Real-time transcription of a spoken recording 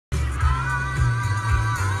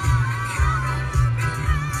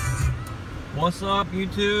What's up,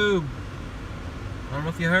 YouTube? I don't know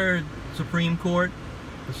if you heard, the Supreme Court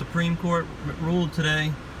ruled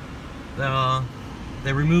today that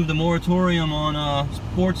they removed the moratorium on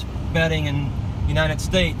sports betting in the United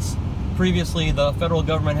States. Previously, the federal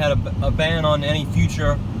government had a ban on any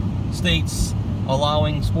future states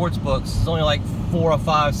allowing sports books. There's only like 4 or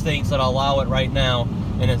 5 states that allow it right now,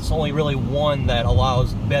 and it's only really one that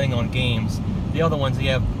allows betting on games. The other ones, they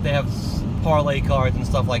have parlay cards and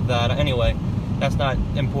stuff like that. Anyway, that's not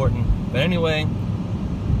important. But anyway,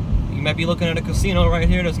 you might be looking at a casino right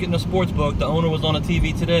here that's getting a sports book. The owner was on the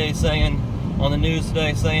TV today on the news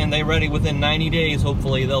today saying they're ready within 90 days,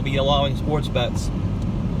 hopefully, they'll be allowing sports bets.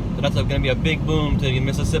 So that's going to be a big boom to the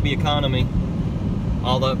Mississippi economy.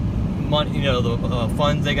 All the money, the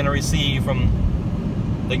funds they're going to receive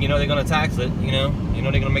from, they're going to tax it, they're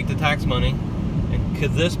going to make the tax money. And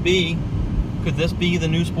could this be the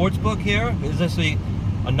new sports book here? Is this a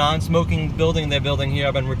non-smoking building they're building here?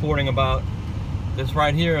 I've been reporting about this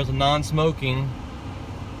right here is a non-smoking.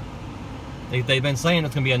 They've been saying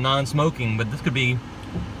it's going to be a non-smoking, but this could be,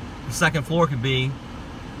 the second floor could be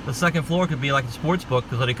like a sports book,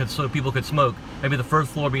 because so people could smoke. Maybe the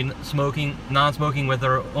first floor be non-smoking with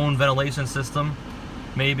their own ventilation system,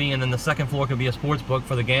 maybe, and then the second floor could be a sports book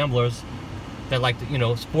for the gamblers that like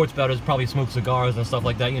to, sports bettors probably smoke cigars and stuff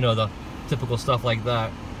like that, the typical stuff like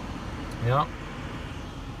that. Yeah.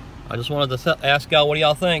 I just wanted to ask y'all, what do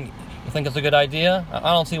y'all think? You think it's a good idea?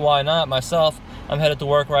 I don't see why not. Myself, I'm headed to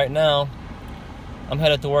work right now. I'm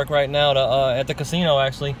headed to work right now at the casino,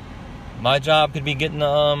 actually. My job could be getting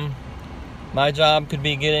a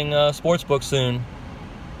sports book soon.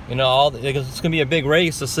 Because it's gonna be a big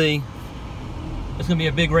race to see. It's gonna be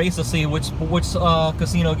a big race to see which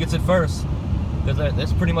casino gets it first. Because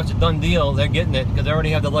it's pretty much a done deal. They're getting it because they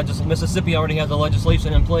already have Mississippi already has the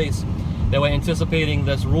legislation in place. They were anticipating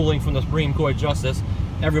this ruling from the Supreme Court justice.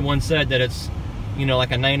 Everyone said that it's,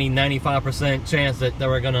 like a 95% chance that they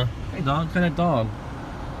were gonna. Hey, dog, look at that dog.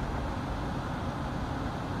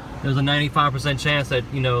 There's a 95% chance that,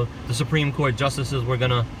 the Supreme Court justices were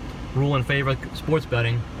gonna rule in favor of sports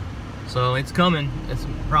betting. So it's coming. It's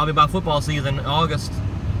probably about football season, August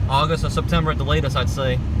or September at the latest, I'd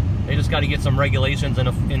say. They just got to get some regulations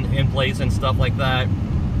in place and stuff like that.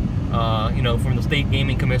 From the State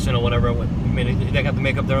Gaming Commission or whatever. They have to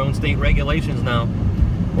make up their own state regulations now.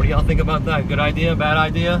 What do y'all think about that? Good idea? Bad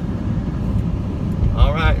idea?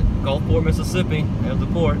 All right, Gulfport, Mississippi. There's the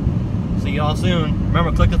port. See y'all soon.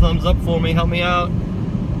 Remember, click the thumbs up for me. Help me out.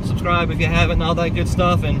 Subscribe if you haven't, and all that good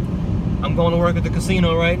stuff. And I'm going to work at the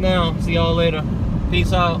casino right now. See y'all later.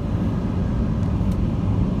 Peace out.